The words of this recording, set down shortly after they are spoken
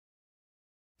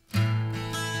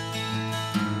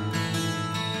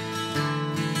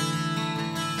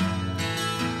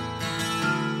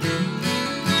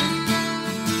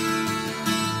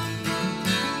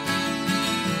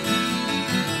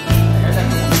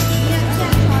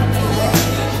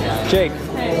Jake,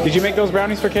 did you make those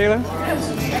brownies for Kayla?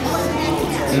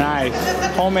 Nice.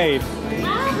 Homemade.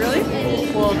 Really?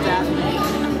 Well,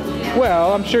 definitely.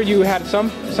 Well, I'm sure you had some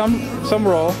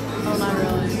role. Oh, not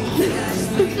really.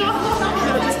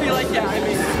 It'll just be like, yeah, I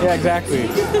made it. Yeah, exactly.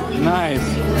 Nice.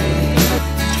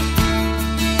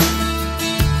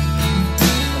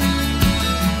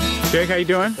 Jake, how you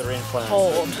doing?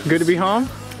 Cold. Good to be home?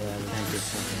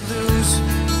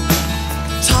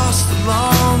 Tossed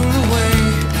along the way.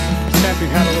 Chance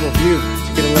we've had a little view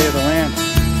to get a lay of the land.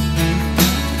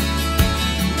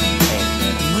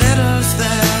 Letters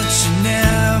that you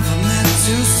never meant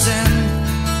to send,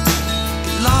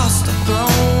 get lost or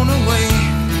thrown away.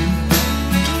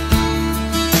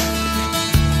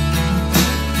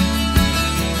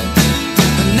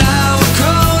 And now we're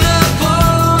grown up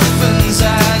orphans,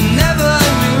 I never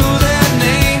knew their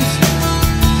names.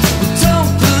 We don't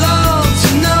belong to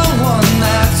no one,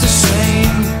 that's a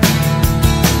shame.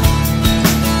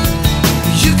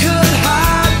 You could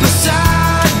hide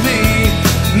beside me,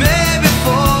 maybe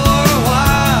for a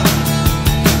while,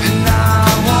 and I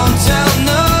won't tell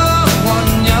no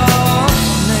one your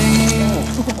name.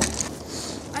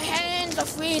 My hands are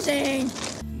freezing.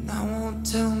 And I won't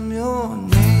tell them your name.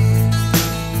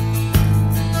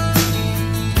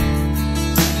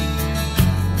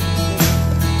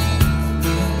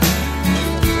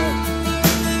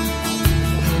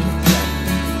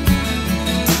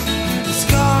 The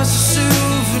scars are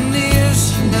souvenirs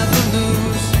you never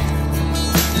lose.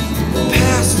 The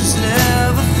past is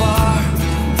never far.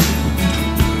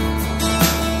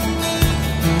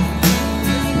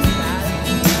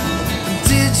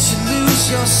 Did you lose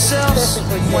yourself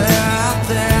somewhere out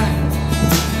there?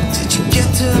 Did you get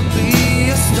to be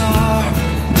a star?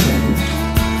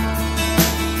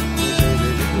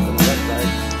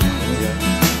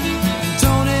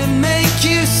 Don't it make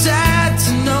you sad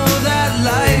to know that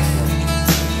life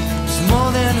is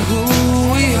more than who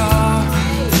we are?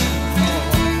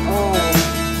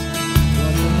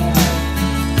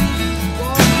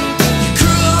 You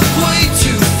grew up way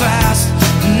too fast,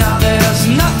 now there's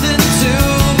nothing to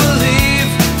believe.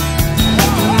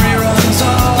 Reruns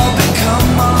all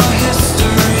become our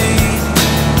history.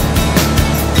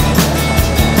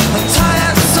 A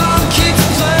tired song keeps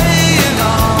playing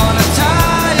on a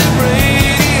tired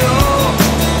radio,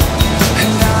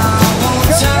 and I won't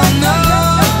tell no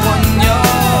one your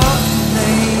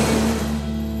name.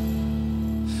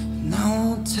 And I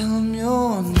won't tell them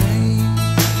your name.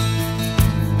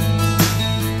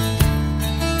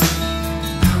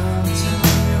 I won't tell them your name. I won't tell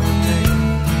them your name.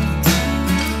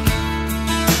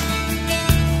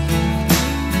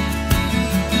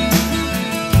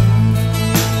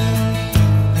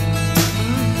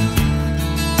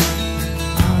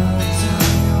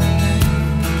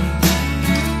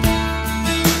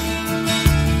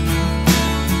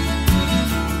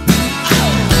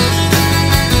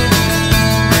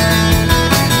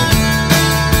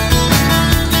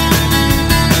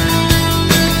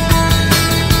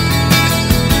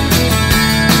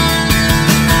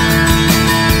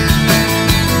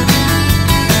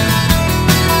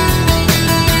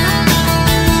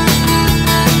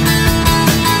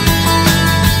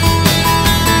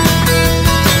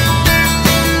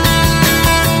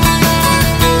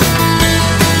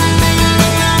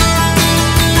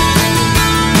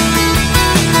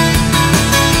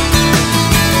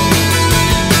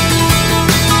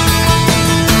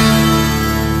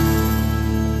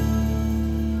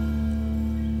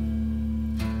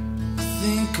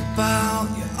 Think about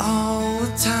you all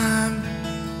the time,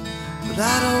 but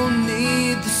I don't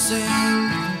need the same.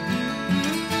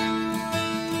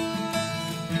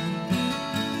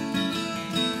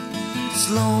 It's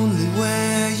lonely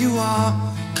where you are,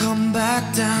 come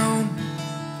back down,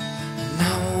 and I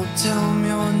won't tell them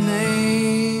your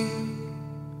name.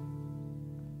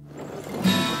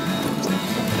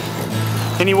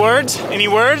 Any words? Any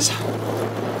words?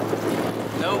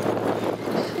 Nope.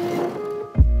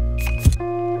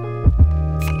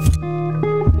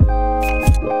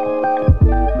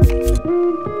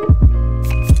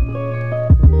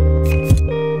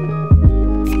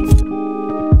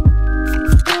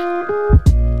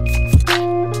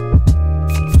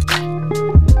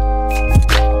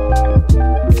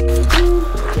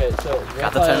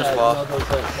 Got the tennis ball.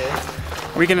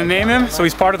 We gonna name him so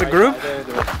he's part of the group?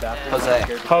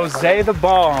 Jose. Jose the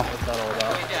Ball.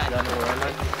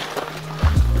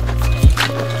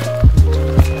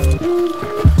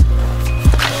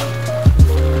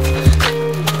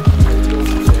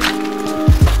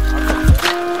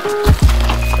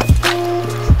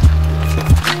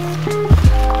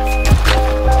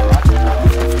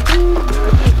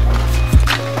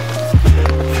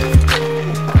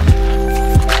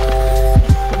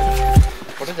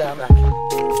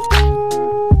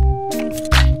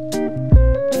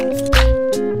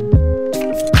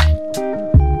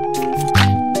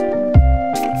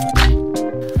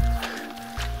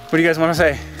 What do you guys want to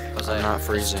say? I'm not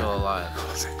freezing. Still alive.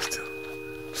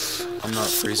 I'm not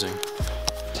freezing.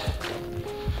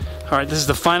 All right, this is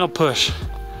the final push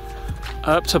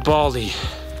up to Baldy.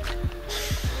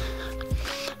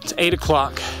 It's 8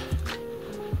 o'clock.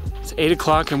 It's 8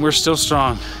 o'clock and we're still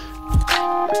strong.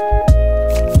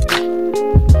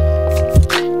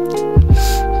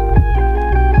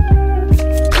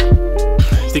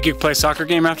 Think you could play a soccer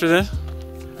game after this?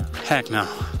 Heck no.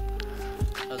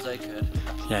 Jose could.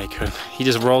 Yeah, he could. He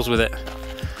just rolls with it.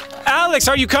 Alex,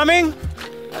 are you coming?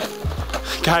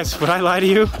 Guys, would I lie to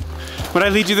you? Would I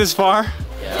lead you this far?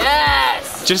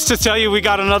 Yes! Just to tell you we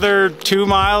got another 2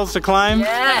 miles to climb?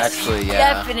 Yes! Actually,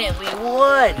 yeah. Definitely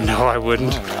would. No, I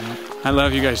wouldn't. I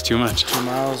love you guys too much. 2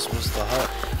 miles was the hut.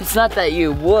 It's not that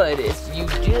you would, it's you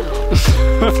do.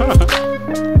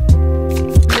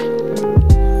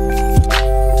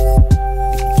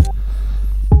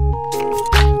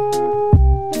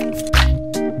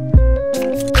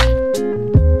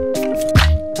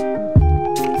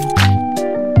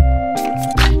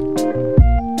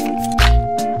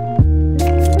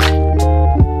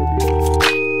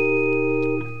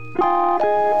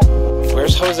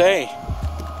 Where's Jose?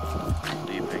 What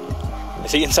do you think?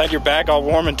 Is he inside your bag all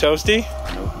warm and toasty?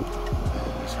 Nope.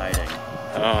 He's hiding.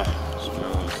 Oh, So no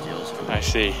one steals him. I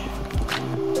see.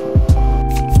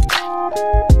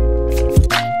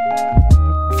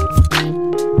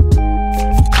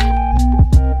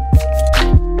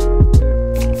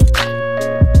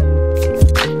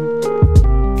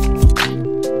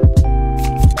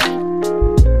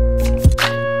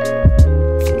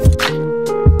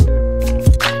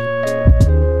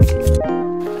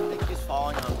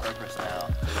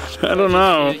 I don't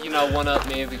know. You know, one up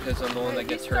me because I'm the one that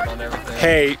gets hurt on everything.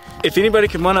 Hey, if anybody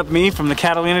can one up me from the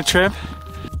Catalina trip,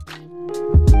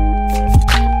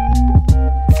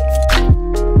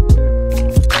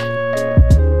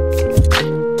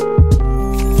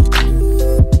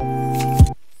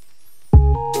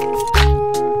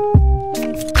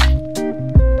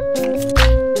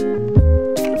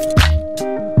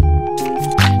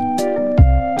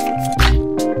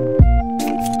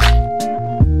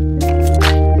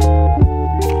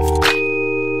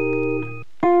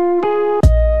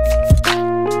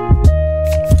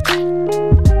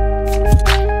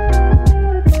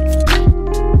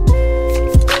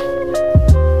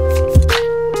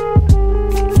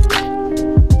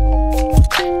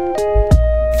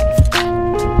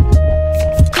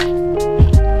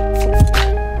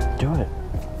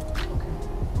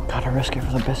 Risk it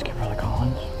for the biscuit, Brother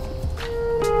Collins.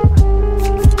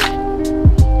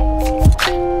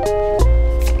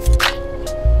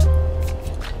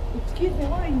 Excuse me,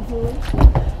 what are you doing?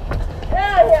 Get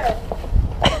out of here!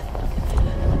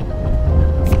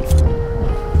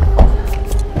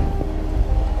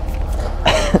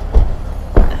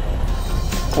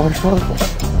 Where's Brother?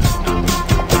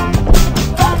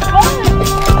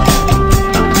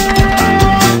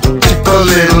 Take a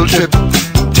little trip,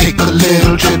 take a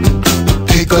little trip,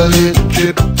 take a little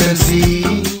trip and see.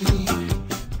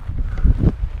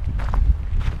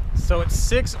 so it's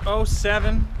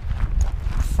 6:07,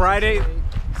 Friday,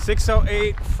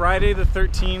 6:08, Friday the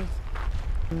 13th.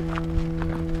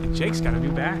 And Jake's got a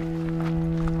new bag.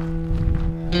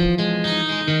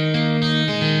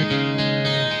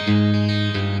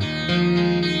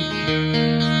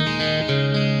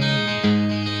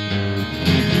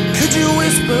 Could you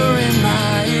whisper in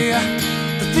my ear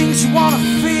the things you wanna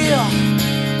feel?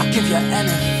 I'll give you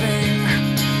anything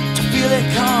to feel it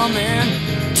coming.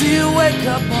 Do you wake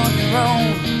up on your own?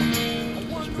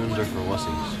 Spoons are for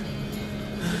wussies.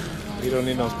 You don't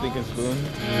need no speaking spoon.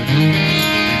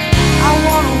 I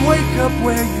wanna wake up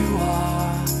where you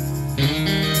are.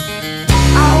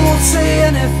 I won't say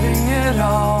anything at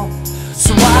all.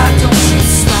 So why don't you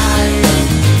smile?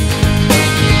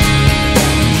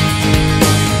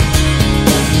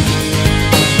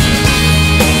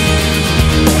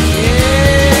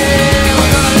 Yeah,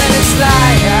 we're gonna let it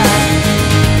slide.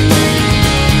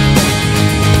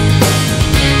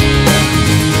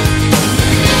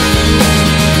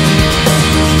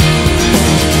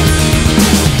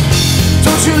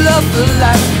 Don't you love the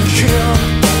life you kill?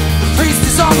 The priest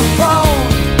is on the phone.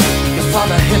 Your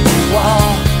father hit the wall.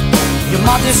 Your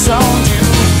mom disowned you.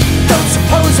 Don't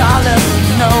suppose I'll ever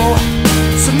know.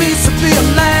 So means to be a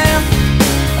man,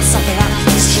 something I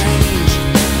can change.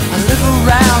 I live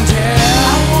around here.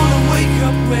 I wanna wake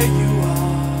up where you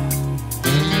are.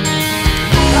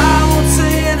 I won't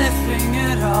say anything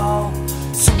at all.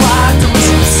 So why don't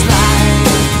you slide?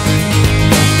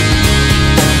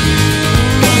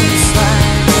 Slide.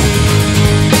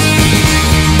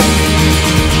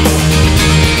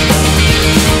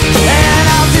 And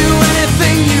I'll do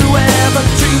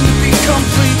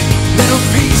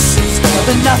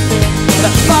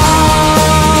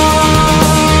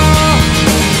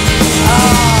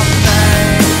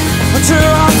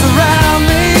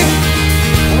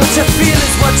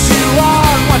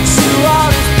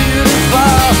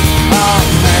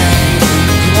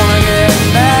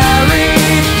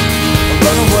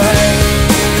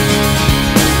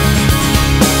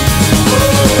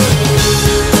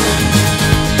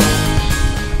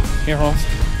Here, Holmes.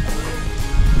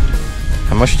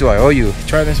 How much do I owe you?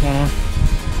 Try this one on.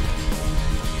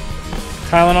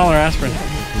 Tylenol or aspirin?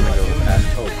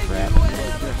 Oh crap.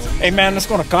 Hey man, that's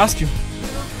gonna cost you.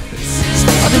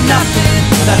 Not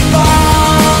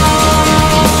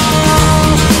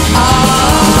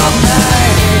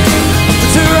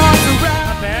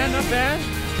bad, not bad.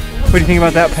 What do you think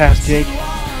about that pass, Jake?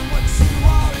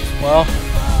 Well,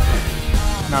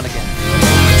 not again.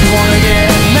 Do you wanna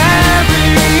get married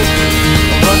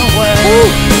or run away?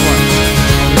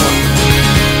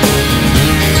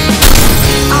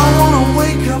 I wanna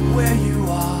wake up where you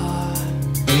are.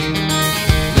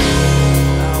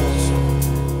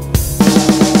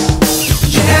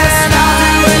 Yes, I'll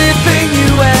do anything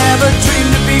you ever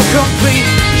dreamed to be complete.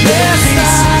 Yes,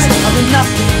 I'll do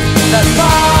nothing that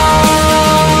far.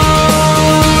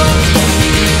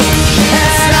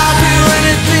 Yes, I'll do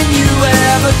anything you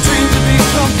ever dreamed to be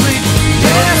complete.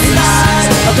 Yes,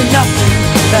 I'll do nothing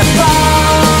that far.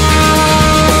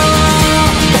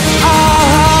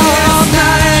 All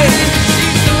night.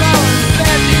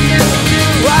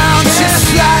 Well, just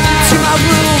slide into my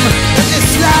room, and just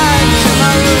slide into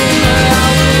my room, and I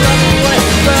will run away,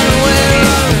 run away,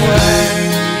 run away.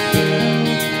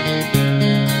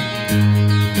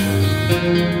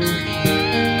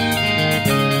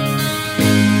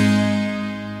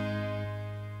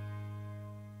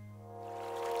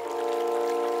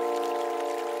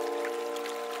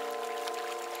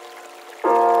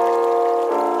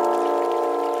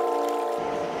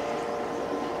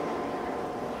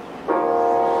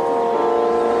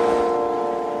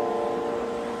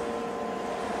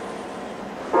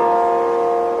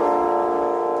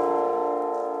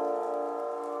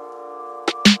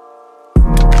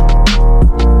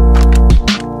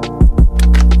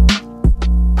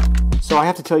 So I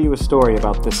have to tell you a story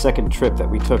about the second trip that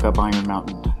we took up Iron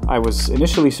Mountain. I was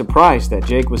initially surprised that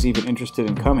Jake was even interested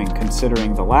in coming,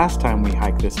 considering the last time we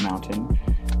hiked this mountain,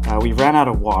 we ran out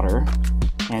of water,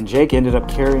 and Jake ended up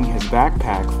carrying his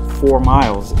backpack 4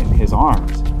 miles in his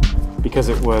arms because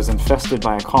it was infested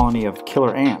by a colony of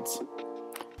killer ants.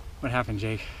 What happened,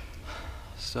 Jake?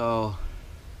 So,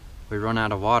 we run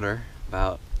out of water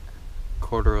about a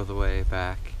quarter of the way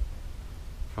back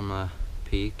from the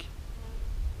peak.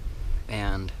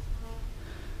 And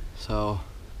so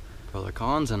Brother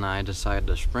Collins and I decided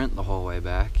to sprint the whole way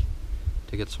back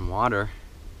to get some water.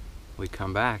 We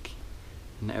come back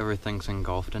and everything's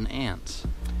engulfed in ants.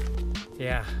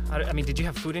 Yeah, I mean, did you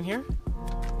have food in here?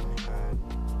 We had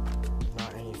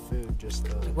not any food, just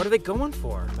the What are they going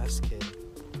for? mess kit.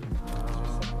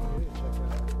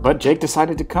 But Jake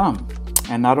decided to come.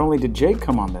 And not only did Jake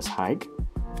come on this hike,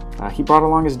 he brought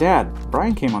along his dad.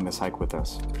 Brian came on this hike with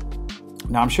us.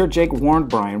 Now, I'm sure Jake warned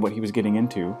Brian what he was getting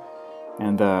into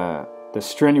and the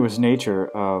strenuous nature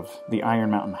of the Iron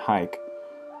Mountain hike.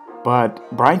 But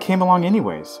Brian came along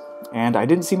anyways, and I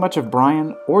didn't see much of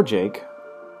Brian or Jake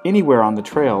anywhere on the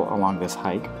trail along this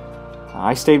hike.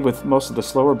 I stayed with most of the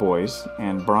slower boys,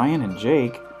 and Brian and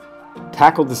Jake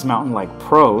tackled this mountain like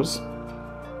pros.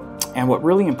 And what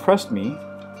really impressed me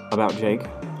about Jake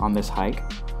on this hike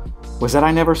was that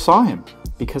I never saw him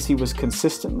because he was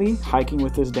consistently hiking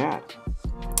with his dad.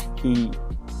 He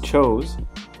chose,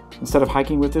 instead of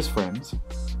hiking with his friends,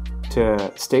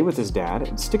 to stay with his dad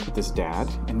and stick with his dad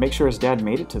and make sure his dad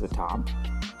made it to the top.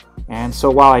 And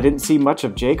so while I didn't see much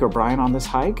of Jake or Brian on this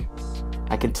hike,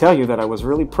 I can tell you that I was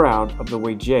really proud of the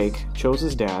way Jake chose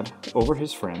his dad over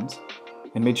his friends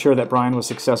and made sure that Brian was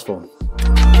successful.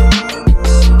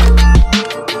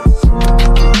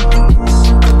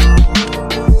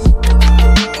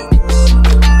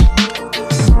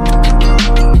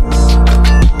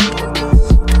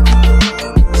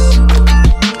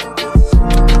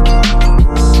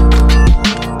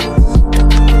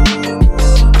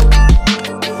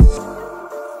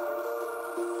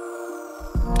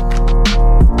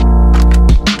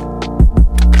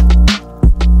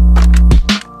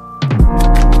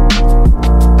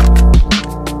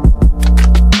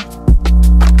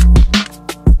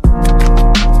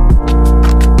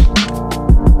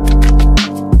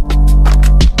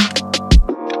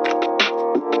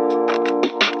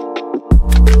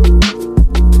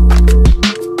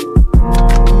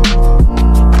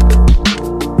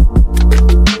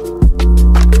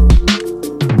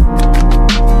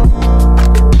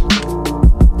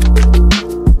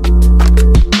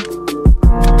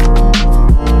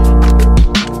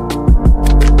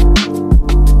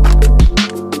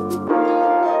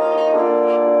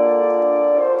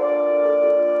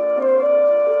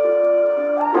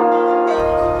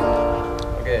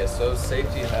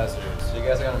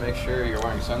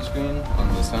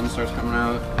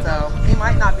 So he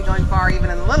might not be going far even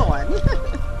in the little one.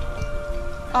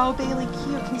 Oh, Bailey,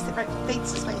 cute. Can you sit right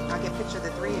face this way? I'll get a picture of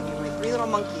the three of you, my three little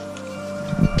monkeys.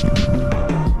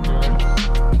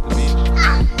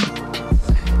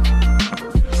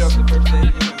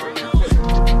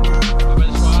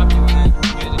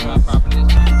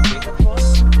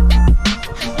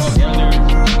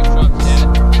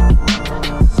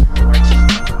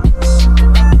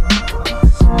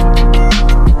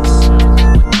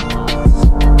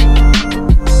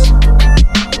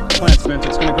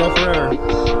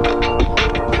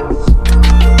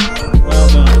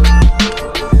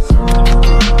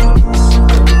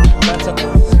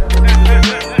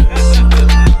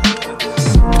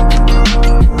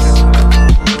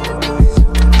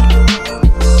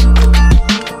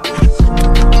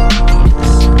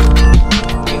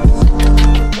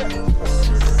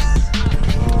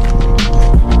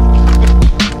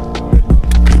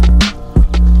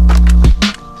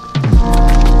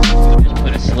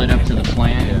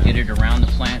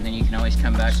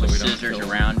 Scissors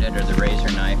around it or the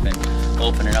razor knife and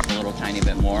open it up a little tiny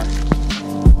bit more.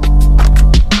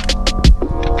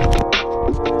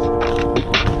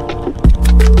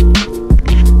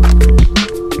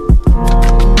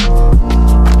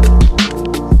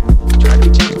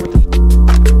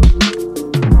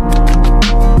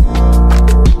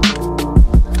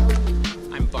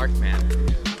 I'm Barkman.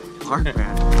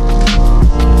 Barkman.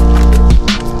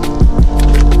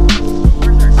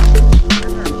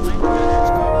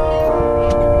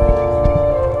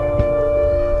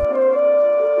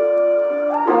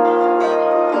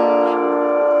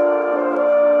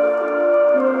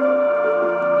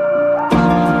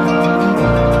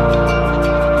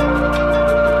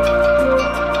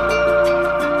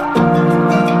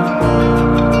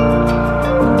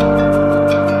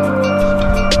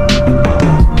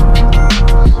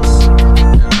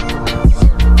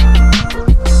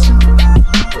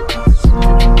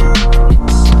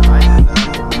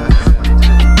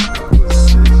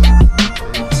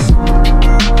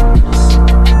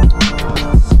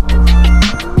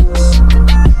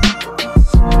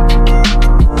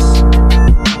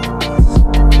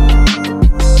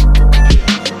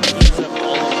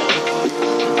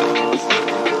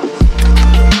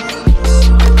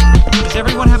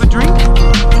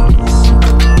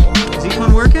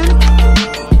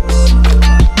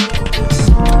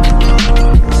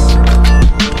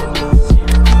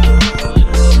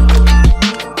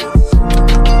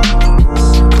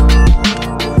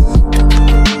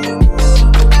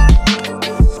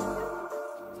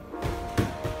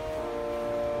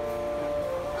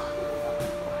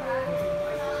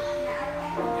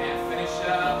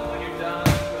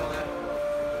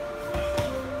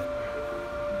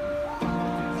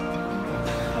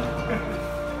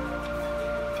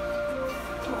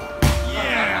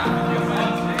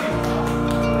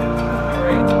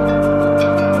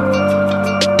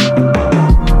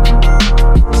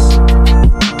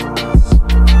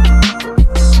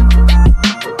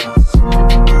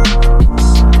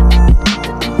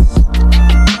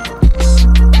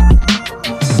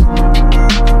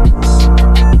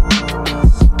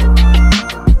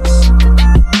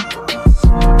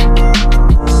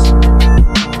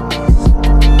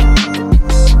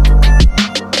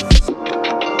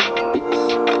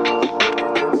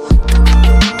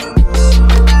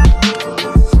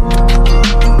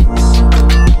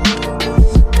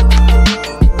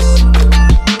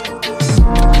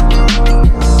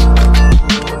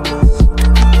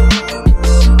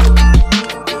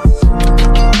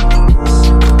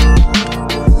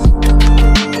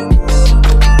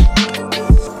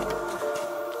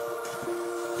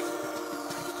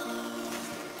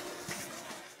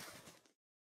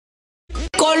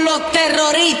 Con los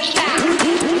terroristas.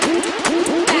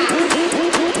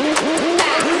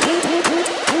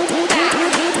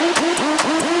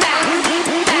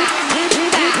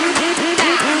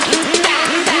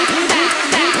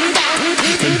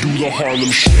 And do the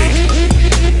Harlem Shake.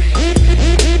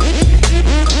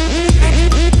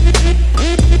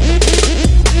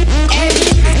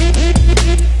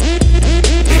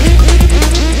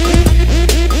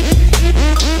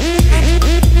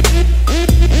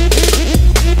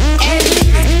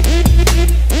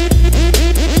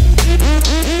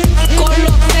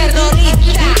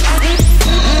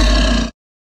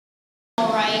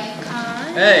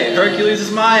 Hey, Hercules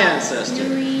is my ancestor.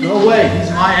 No way, he's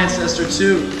my ancestor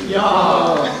too. Yo.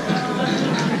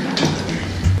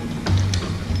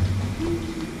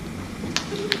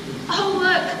 Oh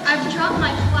look, I've dropped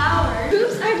my flower.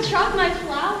 Oops, I've dropped my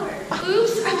flower.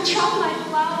 Oops, I've dropped my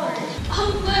flower.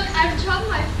 Oh look, I've dropped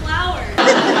my flower.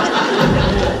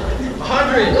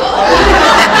 100.